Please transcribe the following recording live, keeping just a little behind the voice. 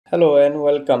Hello and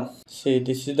welcome. See,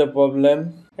 this is the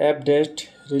problem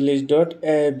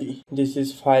app.release.aab. This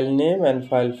is file name and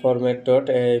file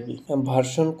format.aab. And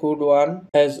version code 1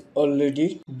 has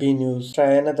already been used.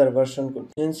 Try another version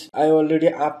code. Since I already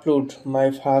upload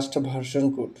my first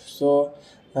version code, so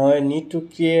now I need to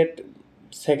create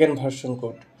second version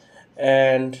code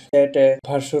and set a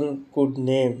version code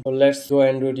name. So let's go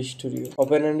Android Studio.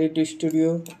 Open Android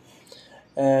Studio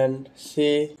and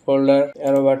see folder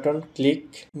arrow button,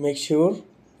 click, make sure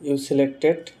you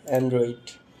selected Android,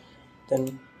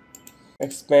 then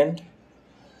expand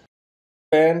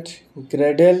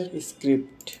Gradle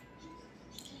script,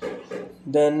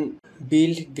 then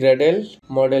build Gradle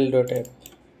model.app.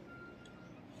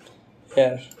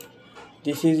 Here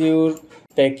this is your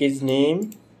package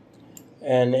name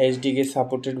and SDK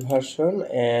supported version,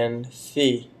 and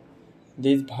see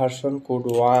this version code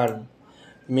 1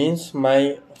 means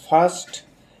my first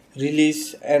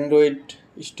release Android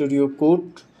Studio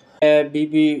code.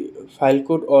 BB file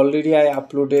code already I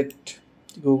uploaded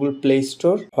Google Play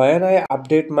Store when I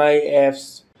update my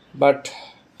apps, but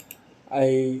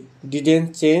I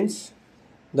didn't change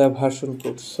the version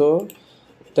code, so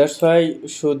that's why I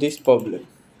show this problem.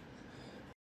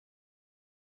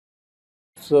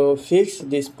 So fix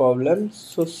this problem,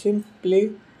 so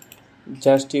simply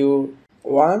just you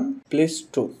one place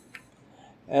 2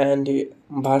 and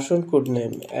version code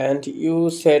name, and you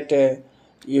set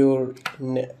your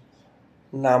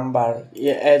number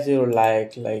as you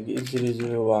like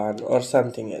 001 or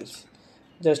something else.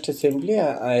 Just simply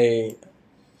I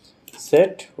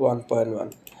set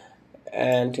 1.1,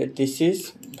 and this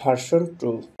is version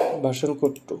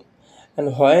code 2.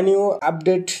 And when you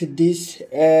update this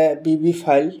bb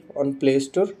file on Play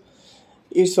Store,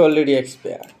 it's already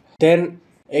expired. Then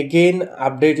again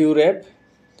update your app,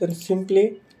 then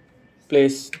simply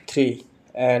place 3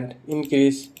 and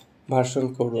increase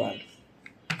version code 1.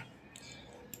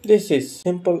 This is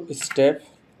simple step.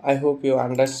 I hope you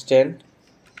understand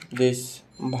this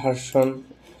version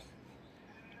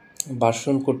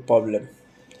code problem.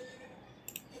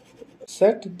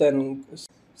 Set, then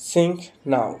sync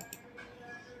now.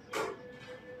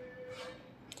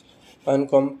 When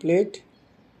complete,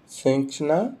 sync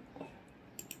now,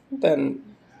 then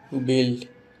build,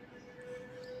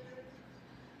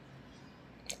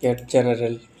 get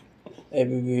general app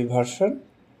version,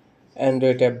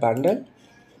 Android app bundle,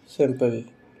 simple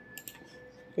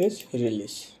is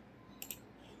release.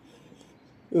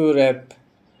 Your app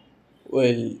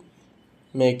will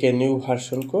make a new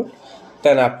version code,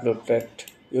 then upload at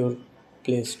your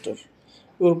Play Store.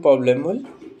 Your problem will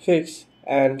fix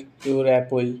and your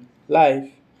app will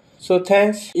live. So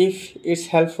thanks. If it's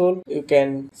helpful, you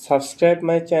can subscribe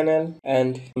my channel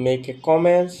and make a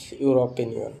comments your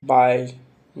opinion. Bye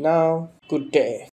now. Good day.